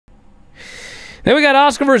Then we got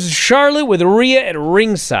Asuka versus Charlotte with Rhea at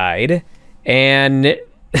ringside, and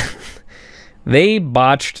they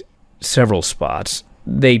botched several spots.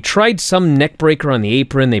 They tried some neck breaker on the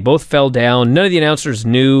apron. They both fell down. None of the announcers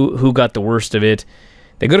knew who got the worst of it.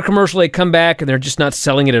 They go to commercial, they come back, and they're just not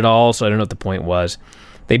selling it at all, so I don't know what the point was.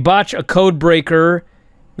 They botch a code breaker.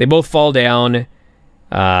 They both fall down.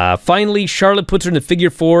 Finally, Charlotte puts her in the figure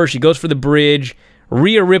 4. She goes for the bridge.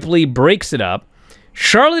 Rhea Ripley breaks it up.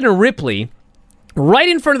 Charlotte and Ripley, right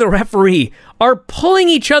in front of the referee, are pulling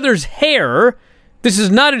each other's hair. This is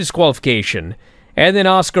not a disqualification. And then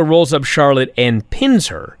Asuka rolls up Charlotte and pins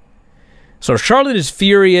her. So Charlotte is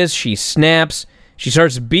furious. She snaps. She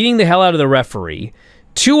starts beating the hell out of the referee.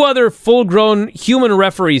 2 other full-grown human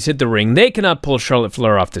referees hit the ring. They cannot pull Charlotte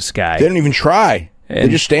Flair off this guy. They don't even try. They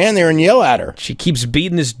just stand there and yell at her. She keeps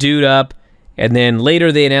beating this dude up. And then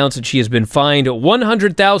later they announce that she has been fined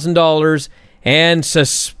 $100,000 and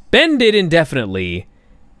suspended indefinitely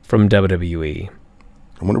from WWE.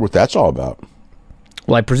 I wonder what that's all about.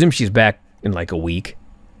 Well, I presume she's back in like a week.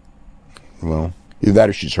 Well, either that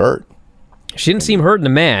or she's hurt. She didn't seem hurt in the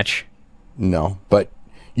match. No, but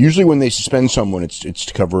usually when they suspend someone, it's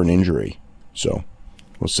to cover an injury. So,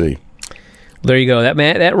 we'll see. There you go.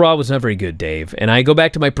 That Raw was not very good, Dave. And I go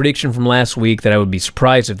back to my prediction from last week that I would be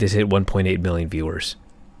surprised if this hit 1.8 million viewers.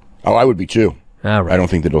 Oh, I would be too. All right. I don't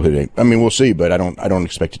think that it'll hit 8. I mean, we'll see, but I don't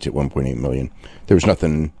expect it to hit 1.8 million. There was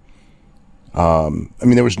nothing. I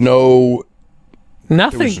mean, there was no.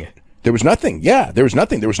 Nothing. There was nothing. Yeah, there was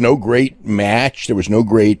nothing. There was no great match. There was no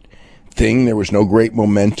great thing. There was no great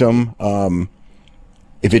momentum.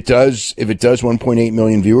 If it does 1.8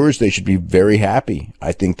 million viewers, they should be very happy.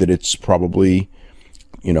 I think that it's probably,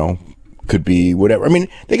 could be whatever. I mean,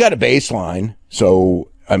 they got a baseline, so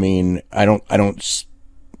I mean, I don't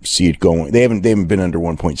see it going. They haven't been under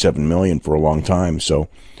 1.7 million for a long time, so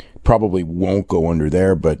probably won't go under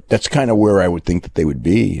there. But that's kind of where I would think that they would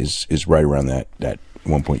be is right around that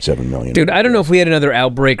 1.7 million. Dude, I don't know if we had another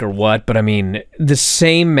outbreak or what, but I mean, the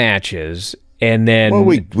same matches. And then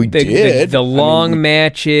we did. The long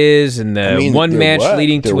matches and the one match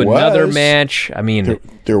leading to another match. I mean,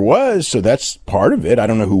 there was. So that's part of it. I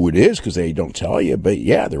don't know who it is because they don't tell you. But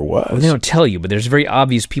yeah, there was. Well, they don't tell you, but there's very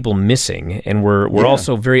obvious people missing, and we're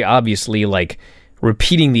also very obviously like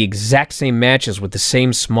repeating the exact same matches with the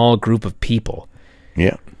same small group of people.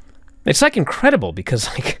 Yeah, it's like incredible because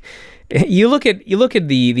like. You look at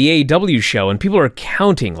the AEW show and people are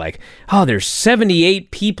counting like, oh, there's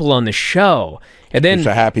 78 people on the show, and then there's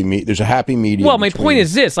a happy medium. Well, my point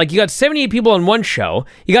is this: like, you got 78 people on one show,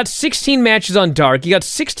 you got 16 matches on Dark, you got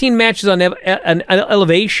 16 matches on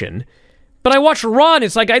Elevation, but I watch Raw and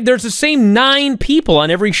it's like there's the same 9 people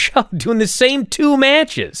on every show doing the same 2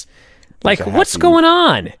 matches. Like, what's going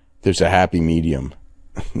on? There's a happy medium.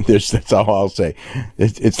 That's all I'll say.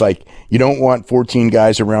 It's like you don't want 14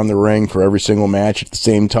 guys around the ring for every single match at the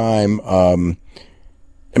same time. I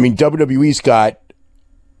mean, WWE's got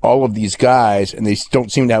all of these guys, and they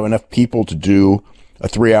don't seem to have enough people to do a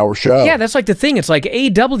 3-hour show. Yeah, that's like the thing. It's like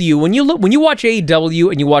AEW. When you watch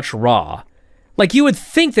AEW and you watch Raw, like you would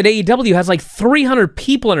think that AEW has like 300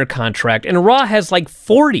 people under contract, and Raw has like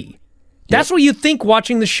 40. That's what you think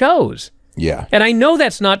watching the shows. Yeah, and I know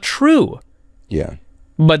that's not true. Yeah.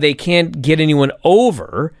 But they can't get anyone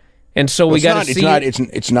over, and so we got to see.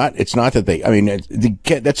 It's not that they. I mean,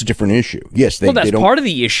 that's a different issue. Yes, that's part of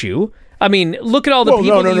the issue. I mean, look at all the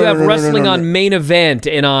people that you have wrestling on Main Event,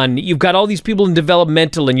 and on you've got all these people in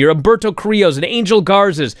developmental, and your Humberto Carrillos and Angel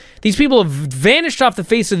Garzas. These people have vanished off the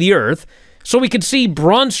face of the earth, so we could see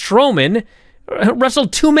Braun Strowman wrestle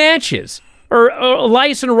 2 matches, or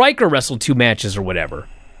Elias and Riker wrestle 2 matches, or whatever.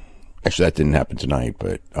 Actually, that didn't happen tonight,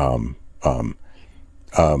 but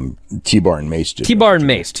T-Bar and Mace did. T-Bar and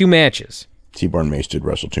Mace, 2 matches. T-Bar and Mace did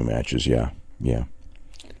wrestle 2 matches. Yeah.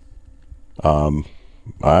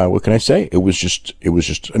 What can I say? It was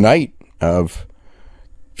just a night of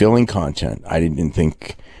filling content. I didn't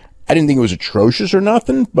think it was atrocious or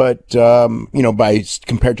nothing, but by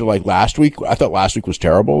compared to like last week, I thought last week was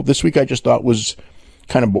terrible. This week I just thought was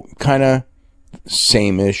kind of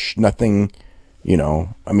same-ish. Nothing,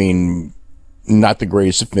 I mean. Not the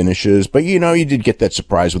greatest of finishes, but you did get that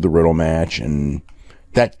surprise with the Riddle match, and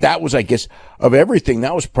that was, I guess, of everything,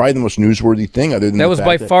 that was probably the most newsworthy thing. Other than that was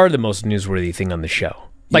by far the most newsworthy thing on the show,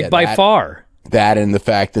 by far. That and the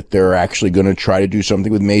fact that they're actually going to try to do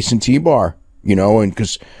something with Mace and T-Bar, and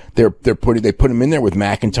because they put him in there with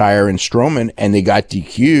McIntyre and Strowman, and they got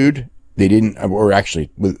DQ'd. They didn't, or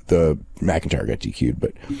actually, the McIntyre got DQ'd,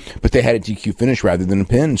 but they had a DQ finish rather than a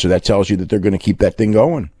pin, so that tells you that they're going to keep that thing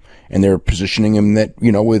going. And they're positioning him that,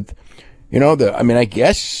 I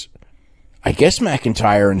guess I guess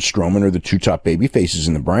McIntyre and Strowman are the two top baby faces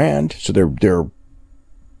in the brand, so they're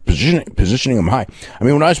positioning them high. I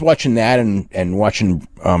mean, when I was watching that and watching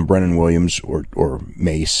Brennan Williams or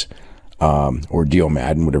Mace or Dio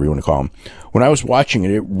Madden, whatever you want to call him, when I was watching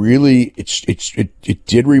it, it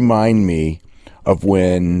did remind me of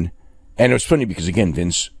when, and it was funny because again,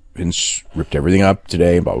 Vince ripped everything up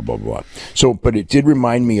today, blah blah blah blah. So, but it did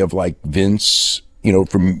remind me of like Vince,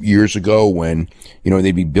 from years ago when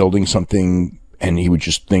they'd be building something. And he would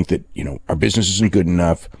just think that, our business isn't good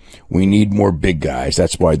enough. We need more big guys.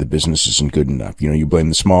 That's why the business isn't good enough. You blame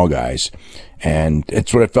the small guys. And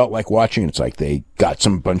it's what it felt like watching. It's like they got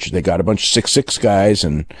a bunch of 6'6" guys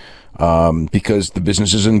and, because the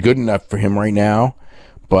business isn't good enough for him right now.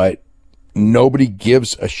 But nobody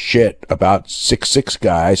gives a shit about 6'6"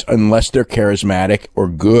 guys unless they're charismatic or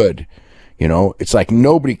good. It's like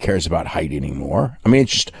nobody cares about height anymore. I mean,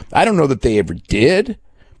 I don't know that they ever did.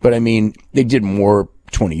 But I mean, they did more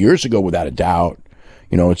 20 years ago without a doubt.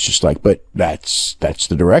 It's just like, but that's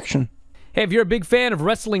the direction. Hey, if you're a big fan of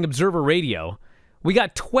Wrestling Observer Radio, we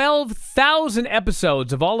got 12,000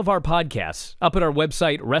 episodes of all of our podcasts up at our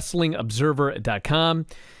website, WrestlingObserver.com.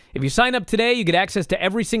 If you sign up today, you get access to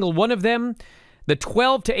every single one of them. The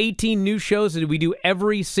 12 to 18 new shows that we do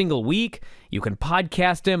every single week. You can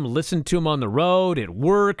podcast them, listen to them on the road, at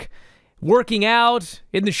work, working out,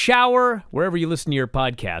 in the shower, wherever you listen to your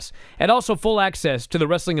podcasts, and also full access to the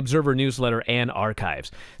Wrestling Observer newsletter and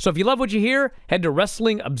archives. So if you love what you hear, head to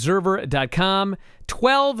WrestlingObserver.com.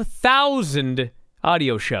 12,000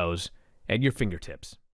 audio shows at your fingertips.